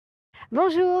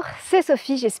Bonjour, c'est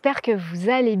Sophie, j'espère que vous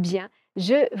allez bien.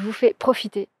 Je vous fais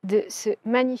profiter de ce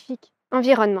magnifique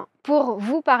environnement pour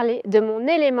vous parler de mon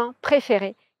élément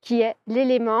préféré qui est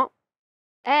l'élément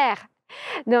R.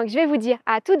 Donc je vais vous dire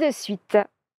à tout de suite.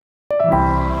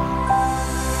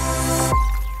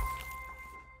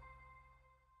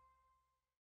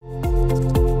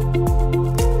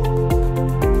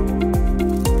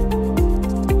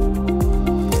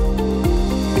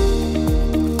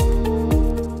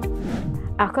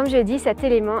 Alors comme je dis, cet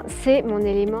élément, c'est mon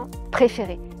élément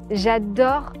préféré.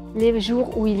 J'adore les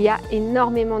jours où il y a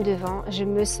énormément de vent. Je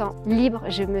me sens libre,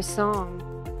 je me sens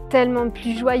tellement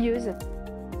plus joyeuse.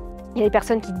 Il y a des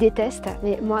personnes qui détestent,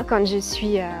 mais moi quand je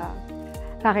suis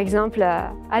par exemple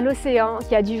à l'océan,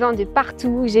 qu'il y a du vent de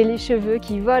partout, j'ai les cheveux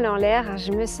qui volent en l'air,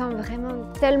 je me sens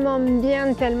vraiment tellement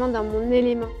bien, tellement dans mon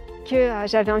élément que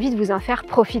j'avais envie de vous en faire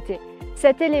profiter.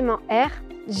 Cet élément R,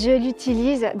 je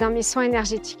l'utilise dans mes soins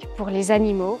énergétiques pour les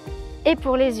animaux et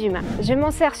pour les humains. Je m'en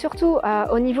sers surtout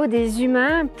au niveau des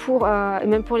humains,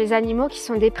 même pour les animaux qui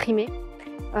sont déprimés,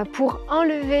 pour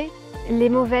enlever les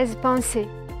mauvaises pensées.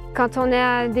 Quand on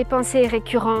a des pensées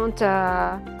récurrentes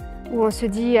où on se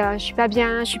dit je suis pas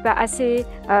bien, je suis pas assez,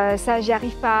 ça j'y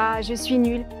arrive pas, je suis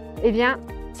nulle, eh bien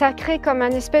ça crée comme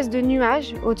un espèce de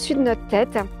nuage au-dessus de notre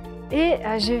tête et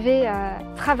je vais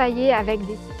travailler avec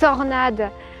des tornades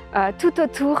tout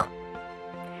autour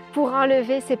pour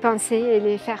enlever ces pensées et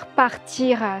les faire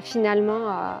partir finalement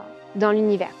dans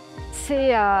l'univers.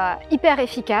 C'est hyper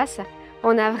efficace.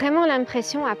 On a vraiment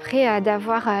l'impression après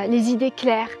d'avoir les idées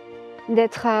claires,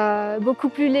 d'être beaucoup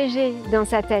plus léger dans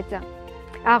sa tête.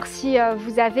 Alors si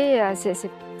vous avez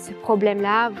ce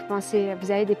problème-là,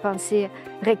 vous avez des pensées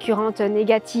récurrentes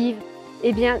négatives,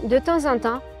 eh bien de temps en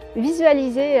temps,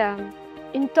 visualisez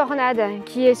une tornade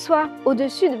qui est soit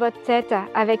au-dessus de votre tête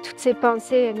avec toutes ces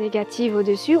pensées négatives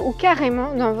au-dessus ou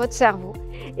carrément dans votre cerveau.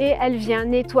 Et elle vient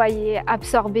nettoyer,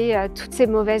 absorber toutes ces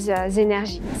mauvaises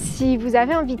énergies. Si vous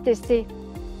avez envie de tester,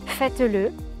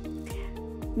 faites-le.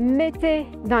 Mettez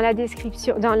dans la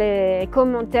description, dans les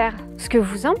commentaires ce que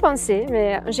vous en pensez,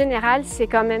 mais en général c'est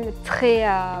quand même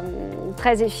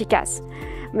très efficace.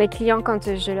 Mes clients,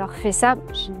 quand je leur fais ça,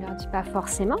 je ne leur dis pas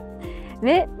forcément,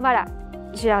 mais voilà.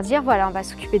 Je vais leur dire, voilà, on va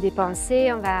s'occuper des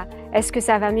pensées, est-ce que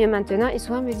ça va mieux maintenant? Et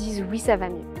souvent, ils me disent, oui, ça va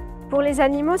mieux. Pour les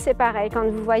animaux, c'est pareil. Quand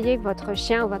vous voyez que votre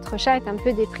chien ou votre chat est un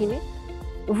peu déprimé,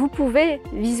 vous pouvez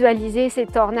visualiser ces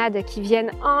tornades qui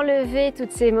viennent enlever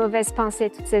toutes ces mauvaises pensées,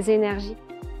 toutes ces énergies.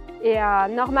 Et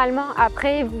normalement,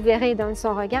 après, vous verrez dans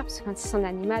son regard, parce que quand c'est son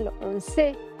animal, on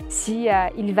sait si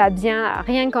il va bien,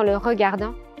 rien qu'en le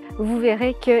regardant, vous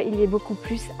verrez qu'il est beaucoup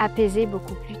plus apaisé,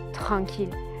 beaucoup plus tranquille.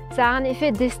 Ça a un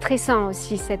effet déstressant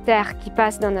aussi, cet air qui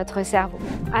passe dans notre cerveau.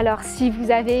 Alors si vous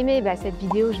avez aimé cette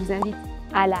vidéo, je vous invite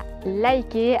à la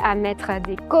liker, à mettre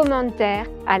des commentaires,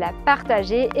 à la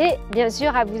partager et bien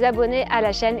sûr à vous abonner à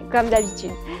la chaîne comme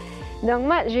d'habitude. Donc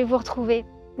moi, je vais vous retrouver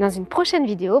dans une prochaine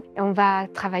vidéo. On va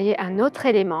travailler un autre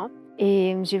élément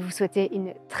et je vais vous souhaiter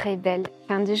une très belle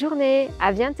fin de journée.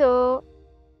 À bientôt!